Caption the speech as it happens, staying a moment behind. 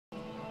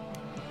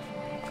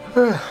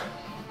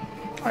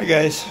Hi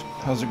guys,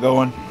 how's it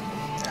going?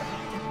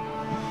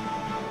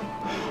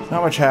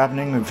 Not much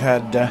happening. We've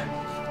had a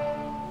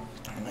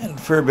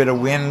fair bit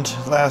of wind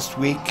last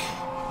week,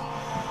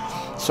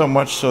 so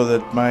much so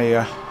that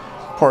my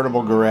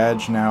portable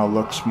garage now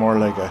looks more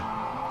like a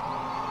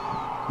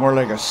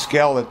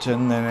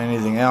skeleton than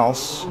anything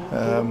else.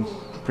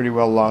 Pretty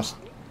well lost.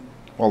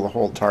 Well, the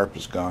whole tarp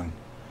is gone.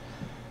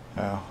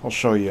 I'll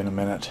show you in a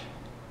minute.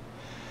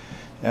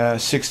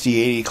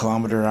 60-80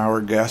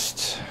 km/h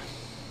gusts,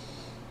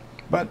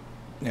 but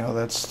you know,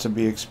 that's to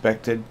be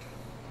expected.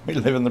 We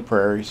live in the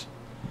prairies.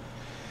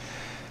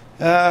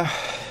 Little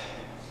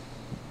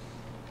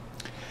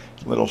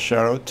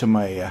shout out to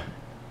my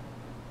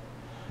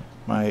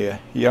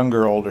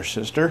younger older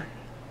sister,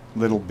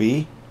 Little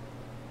B.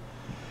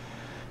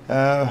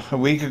 A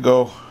week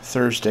ago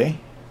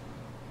Thursday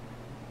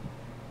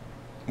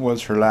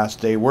was her last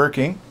day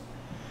working.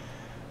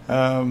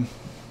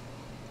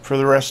 For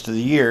the rest of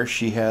the year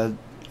she had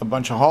a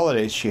bunch of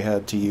holidays she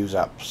had to use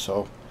up,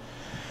 so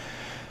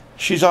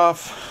she's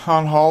off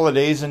on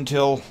holidays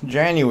until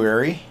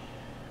January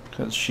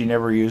because she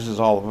never uses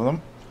all of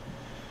them.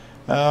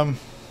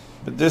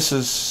 But this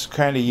is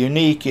kind of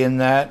unique in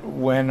that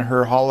when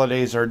her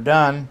holidays are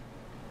done,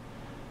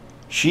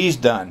 she's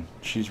done.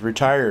 She's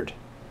retired.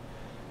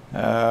 You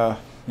know,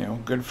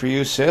 good for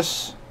you,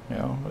 sis. You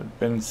know, it's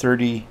been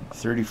 30,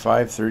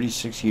 35,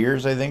 36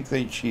 years, I think,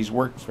 that she's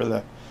worked for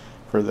the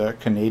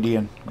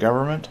Canadian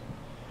government.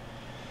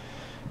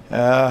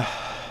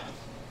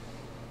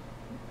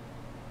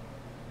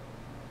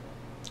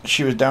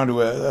 She was down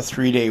to a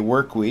 3-day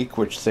work week,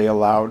 which they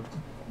allowed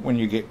when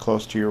you get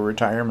close to your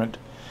retirement.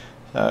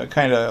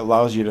 Kind of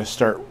allows you to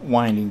start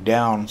winding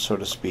down, so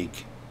to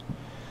speak.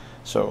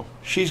 So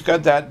she's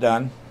got that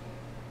done,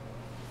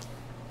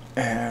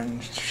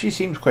 and she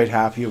seems quite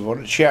happy about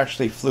it. She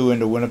actually flew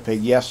into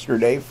Winnipeg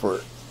yesterday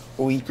for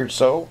a week or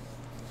so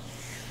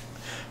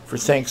for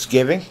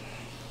Thanksgiving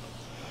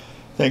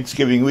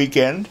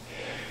weekend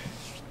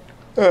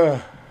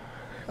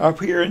up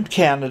here in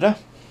Canada.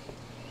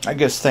 I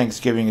guess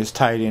Thanksgiving is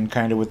tied in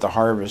kind of with the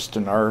harvest,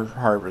 and our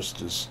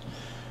harvest is,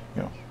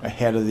 you know,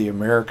 ahead of the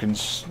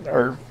Americans.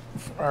 Our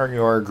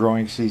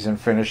growing season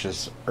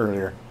finishes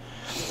earlier.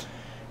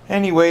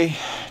 Anyway,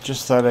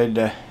 just thought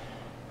I'd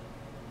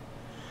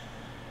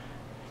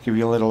give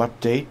you a little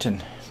update,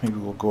 and maybe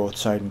we'll go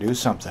outside and do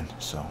something.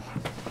 So,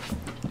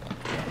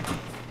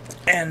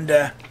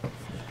 and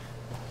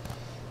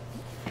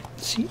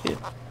see, it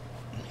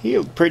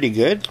healed pretty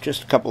good.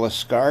 Just a couple of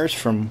scars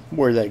from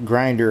where that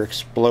grinder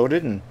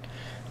exploded and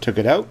took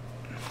it out.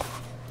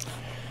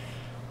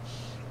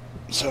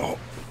 So,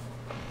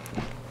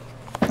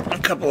 a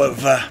couple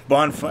of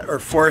bonfire or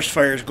forest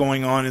fires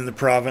going on in the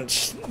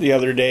province the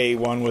other day.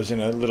 One was in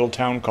a little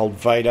town called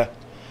Vida.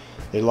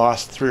 They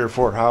lost 3 or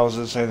 4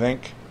 houses, I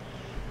think.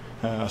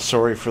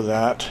 Sorry for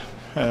that,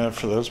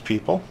 for those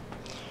people.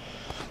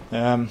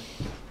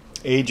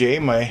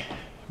 AJ, my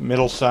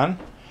middle son,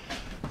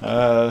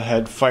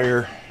 had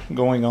fire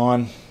going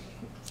on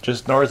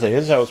just north of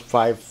his house,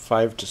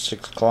 5 to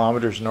 6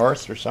 kilometers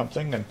north or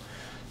something, and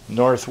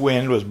north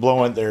wind was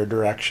blowing their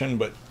direction,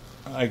 but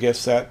I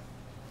guess that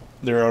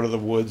they're out of the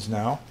woods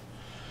now.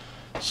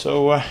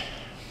 So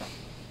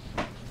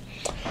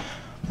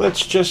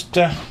let's just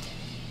gonna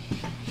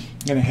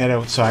head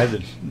outside.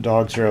 The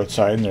dogs are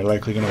outside and they're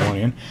likely gonna want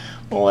in.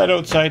 We'll head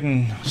outside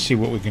and see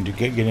what we can do,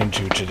 get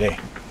into today.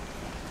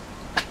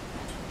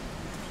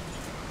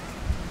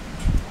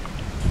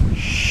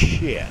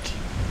 Shit.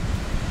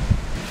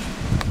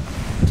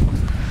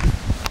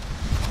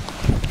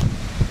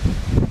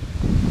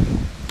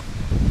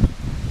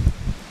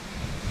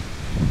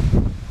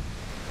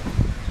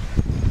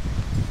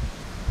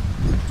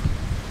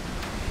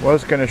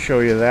 Was going to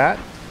show you that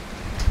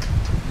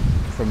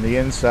from the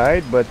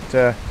inside, but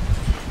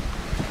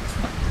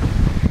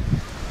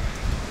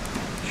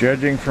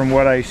judging from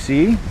what I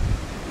see,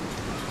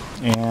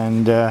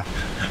 and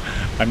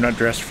I'm not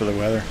dressed for the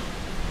weather.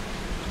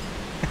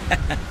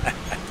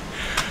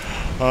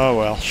 Oh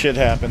well, shit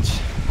happens.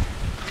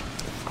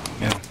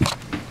 Yeah.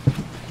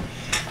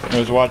 I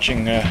was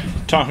watching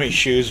Tommy's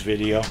Shoes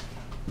video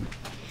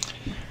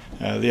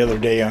the other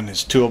day on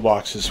his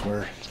toolboxes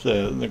where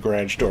the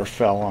garage door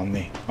fell on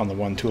the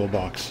one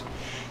toolbox.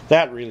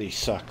 That really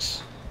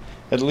sucks.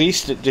 At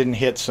least it didn't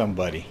hit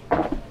somebody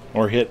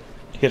or hit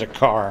a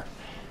car,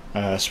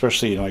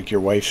 especially like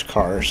your wife's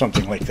car or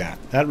something like that.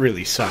 That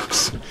really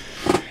sucks.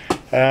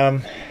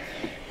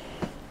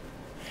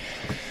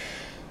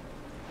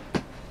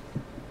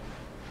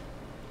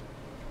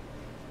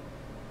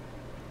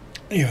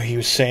 You know, he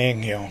was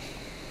saying, you know,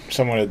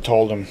 someone had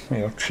told him, you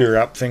know, cheer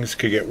up, things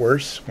could get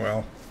worse.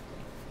 Well,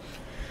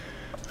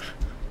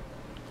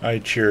 I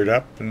cheered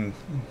up, and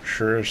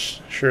sure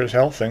as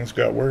hell things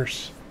got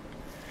worse.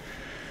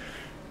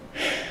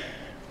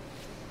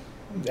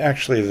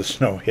 Actually, the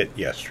snow hit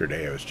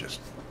yesterday. I was just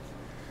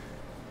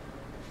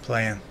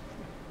playing.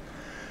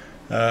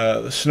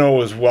 The snow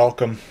was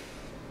welcome.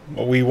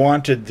 We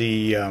wanted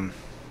the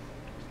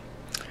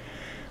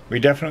We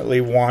definitely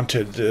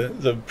wanted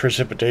the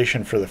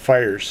precipitation for the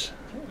fires,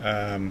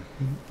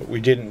 but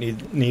we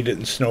didn't need it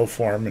in snow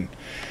form, and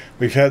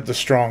we've had the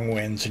strong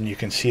winds, and you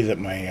can see that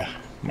my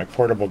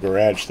portable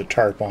garage, the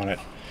tarp on it,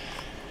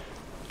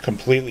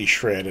 completely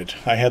shredded.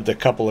 I had the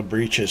couple of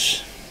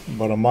breaches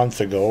about a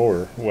month ago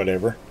or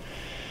whatever,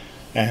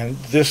 and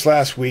this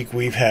last week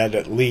we've had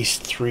at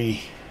least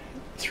three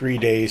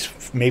days,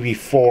 maybe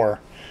 4,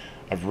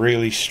 of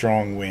really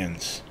strong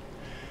winds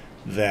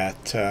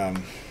that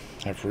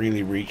have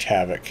really wreaked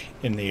havoc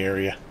in the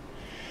area.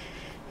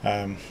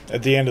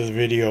 At the end of the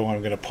video,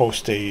 I'm going to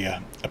post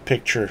a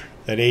picture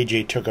that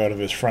AJ took out of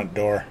his front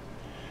door.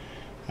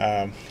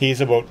 He's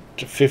about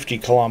 50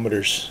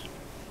 kilometers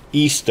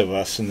east of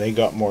us, and they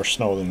got more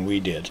snow than we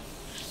did,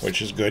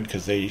 which is good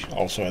because they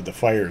also had the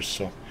fires,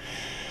 so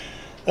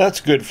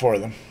that's good for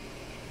them.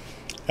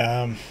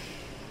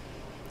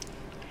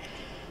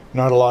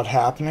 Not a lot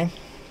happening.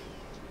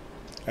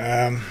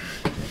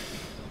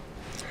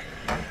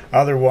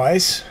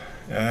 Otherwise,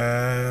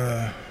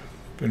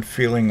 been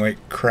feeling like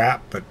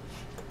crap, but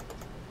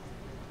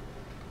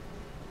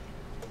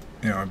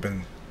you know,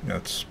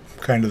 that's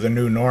kind of the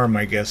new norm,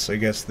 I guess. I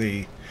guess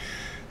the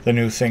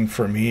new thing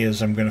for me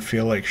is I'm gonna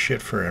feel like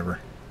shit forever,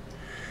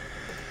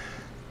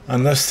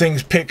 unless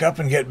things pick up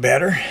and get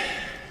better,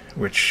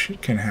 which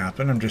can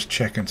happen. I'm just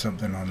checking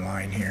something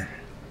online here,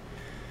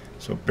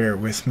 so bear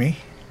with me.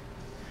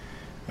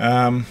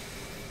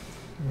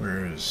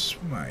 Where's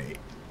my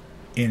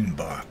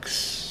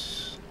inbox?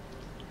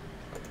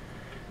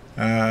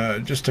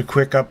 Just a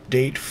quick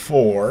update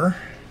for...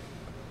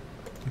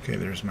 Okay,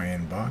 there's my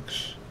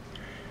inbox.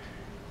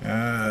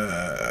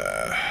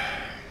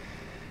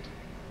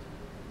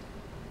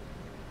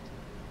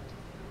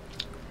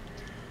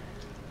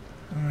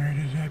 Where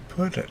did I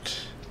put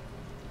it?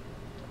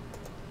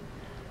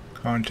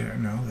 Contact...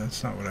 No,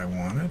 that's not what I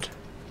wanted.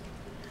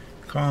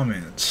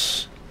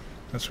 Comments.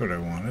 That's what I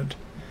wanted.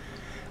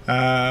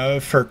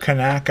 For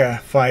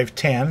Kanaka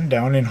 510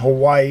 down in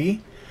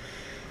Hawaii.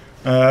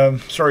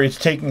 Sorry it's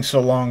taking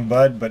so long,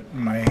 bud, but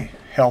my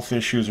health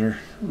issues are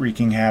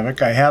wreaking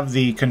havoc. I have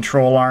the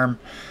control arm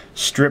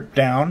stripped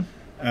down.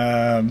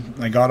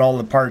 I got all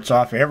the parts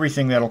off,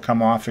 everything that'll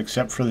come off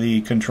except for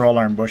the control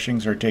arm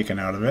bushings are taken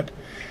out of it.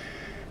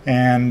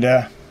 And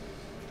I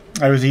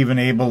was even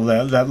able,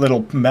 that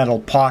little metal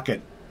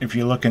pocket, if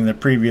you look in the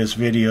previous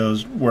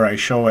videos where I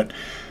show it,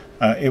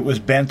 it was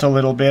bent a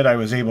little bit. I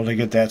was able to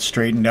get that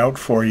straightened out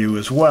for you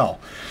as well.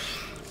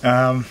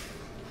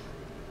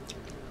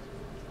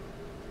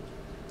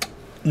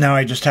 Now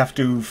I just have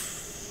to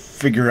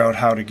figure out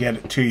how to get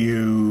it to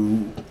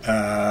you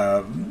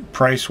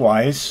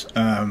price-wise.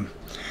 I'm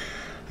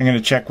going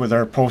to check with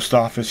our post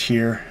office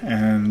here,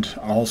 and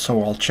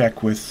also I'll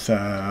check with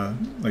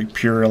like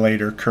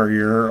Purolator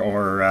Courier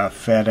or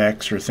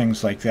FedEx or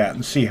things like that,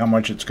 and see how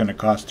much it's going to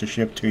cost to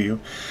ship to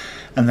you,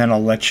 and then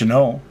I'll let you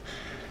know.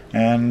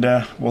 And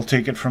we'll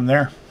take it from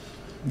there.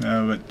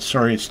 But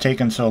sorry it's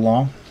taken so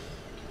long.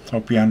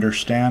 Hope you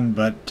understand,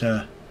 but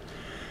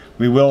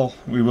we will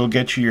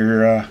get you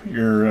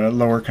your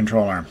lower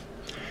control arm.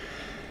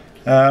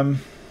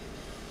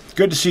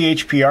 Good to see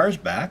HPR's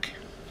back.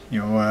 You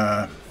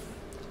know,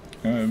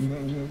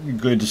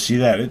 good to see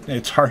that.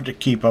 It's hard to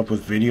keep up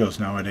with videos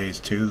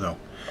nowadays too, though.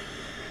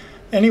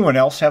 Anyone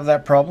else have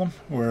that problem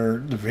where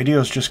the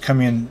videos just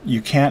come in,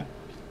 you can't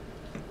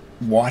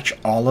watch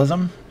all of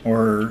them?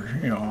 Or,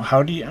 you know,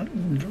 how do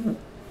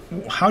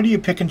you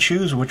pick and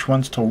choose which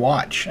ones to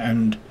watch?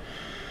 And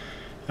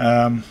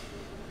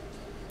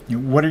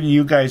what are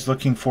you guys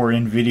looking for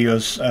in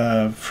videos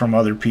from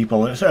other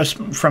people,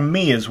 from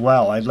me as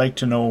well? I'd like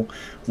to know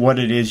what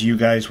it is you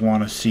guys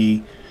want to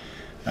see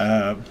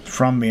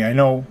from me. I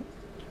know,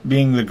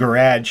 being the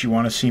garage, you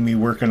want to see me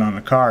working on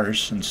the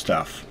cars and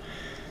stuff,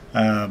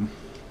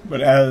 but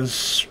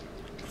as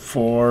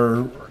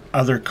for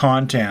other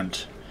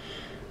content,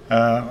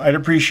 I'd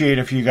appreciate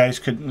if you guys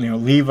could, you know,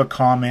 leave a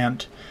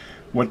comment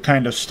what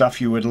kind of stuff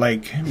you would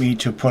like me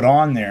to put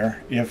on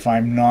there if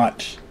I'm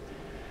not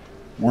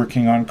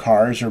working on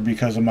cars, or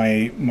because of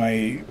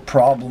my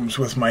problems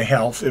with my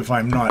health, if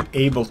I'm not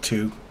able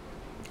to.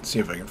 Let's see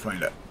if I can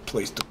find a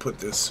place to put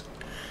this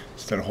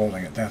instead of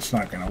holding it. That's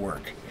not going to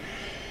work.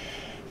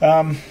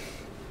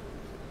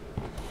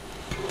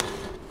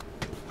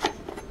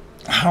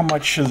 How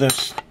much of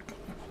this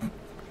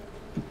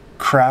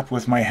crap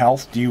with my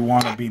health do you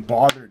want to be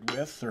bothered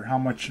with, or how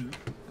much,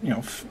 you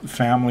know,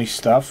 family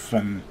stuff?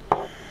 And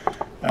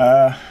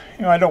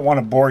you know, I don't want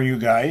to bore you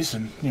guys,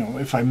 and you know,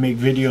 if I make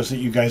videos that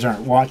you guys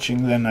aren't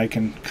watching, then I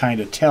can kind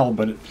of tell,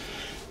 but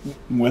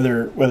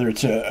whether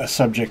it's a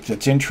subject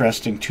that's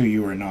interesting to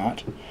you or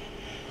not.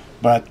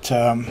 But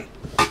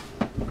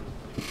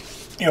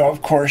you know,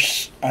 of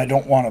course, I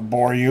don't want to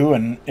bore you,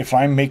 and if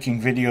I'm making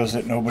videos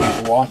that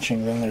nobody's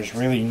watching, then there's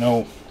really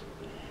no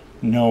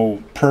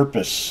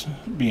purpose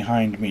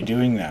behind me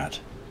doing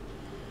that.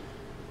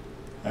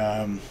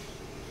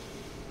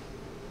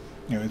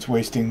 You know, it's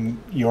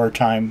wasting your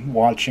time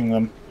watching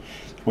them,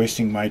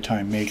 wasting my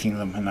time making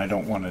them, and I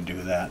don't want to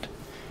do that.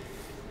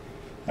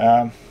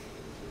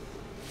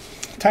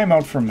 time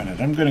out for a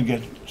minute. I'm going to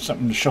get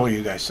something to show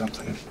you guys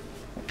something.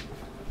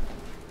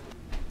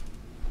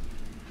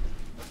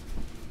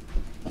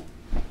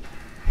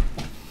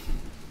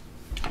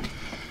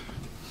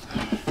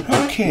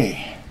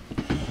 Okay.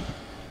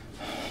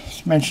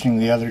 Just mentioning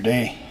the other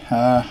day,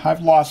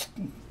 I've lost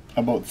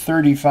about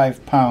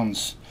 35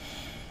 pounds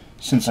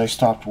since I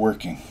stopped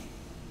working.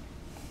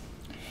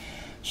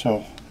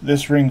 So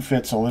this ring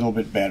fits a little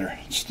bit better.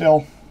 It's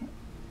still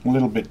a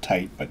little bit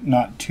tight, but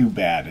not too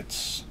bad.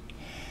 It's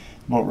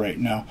about right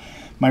now.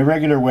 My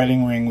regular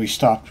wedding ring, we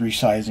stopped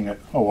resizing it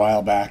a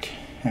while back,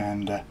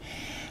 and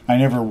I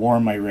never wore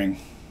my ring,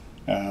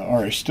 or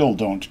I still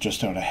don't,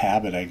 just out of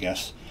habit, I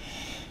guess.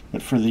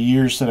 But for the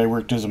years that I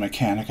worked as a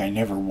mechanic, I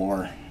never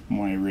wore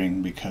my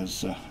ring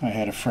because I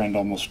had a friend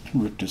almost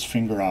ripped his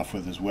finger off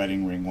with his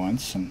wedding ring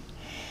once. And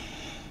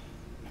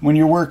when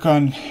you work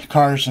on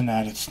cars and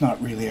that, it's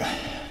not really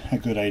a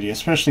good idea.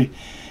 Especially, you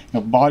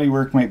know, body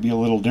work might be a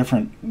little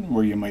different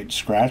where you might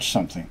scratch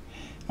something,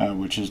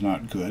 which is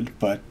not good.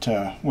 But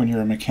when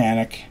you're a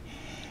mechanic,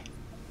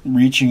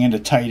 reaching into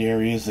tight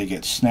areas, they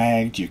get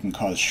snagged. You can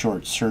cause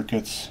short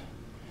circuits.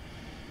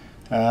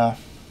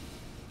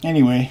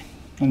 Anyway,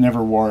 I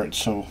never wore it,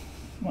 so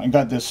I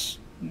got this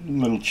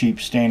little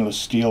cheap stainless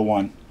steel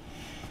one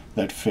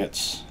that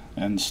fits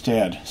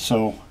instead.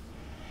 So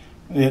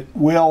it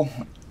will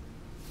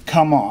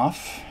come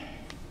off,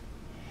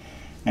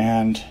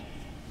 and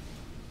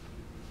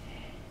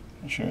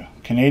I'll show you.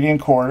 Canadian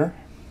quarter,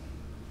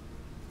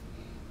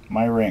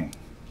 my ring.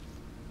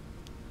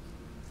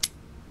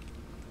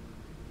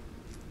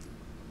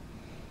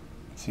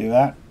 See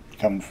that?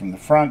 Coming from the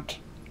front.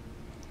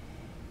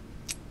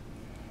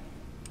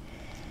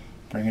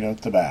 Bring it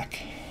out the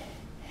back.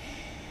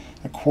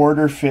 A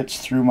quarter fits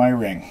through my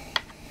ring.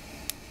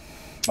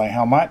 By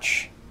how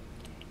much?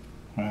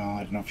 Well,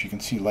 I don't know if you can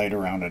see light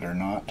around it or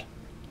not.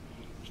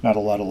 There's not a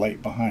lot of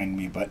light behind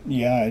me, but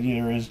yeah,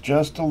 there is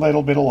just a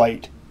little bit of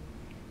light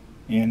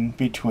in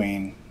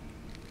between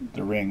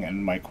the ring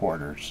and my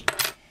quarters.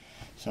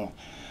 So,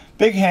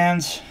 big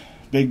hands,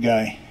 big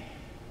guy.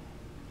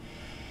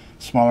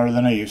 Smaller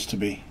than I used to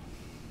be.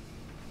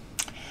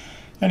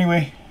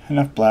 Anyway,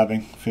 enough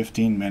blabbing.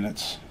 15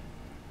 minutes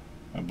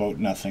about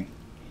nothing.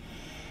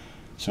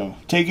 So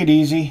take it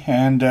easy,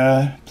 and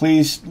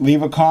please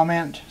leave a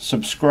comment,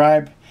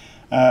 subscribe,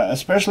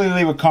 especially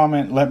leave a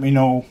comment. Let me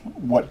know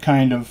what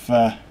kind of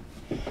things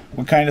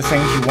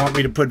you want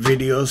me to put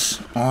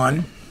videos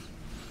on.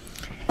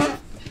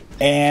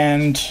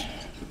 And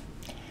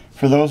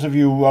for those of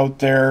you out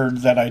there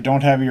that I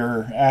don't have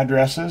your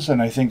addresses,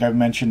 and I think I've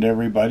mentioned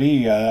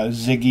everybody,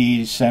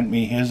 Ziggy sent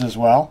me his as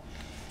well.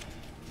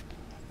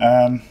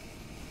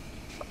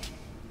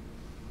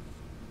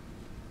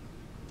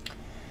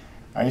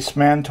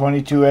 Iceman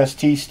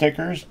 22ST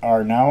stickers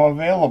are now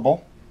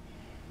available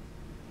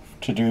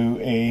to do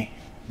a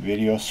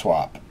video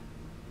swap.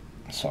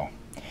 So,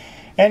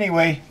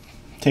 anyway,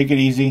 take it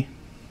easy.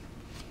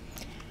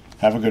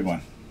 Have a good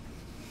one.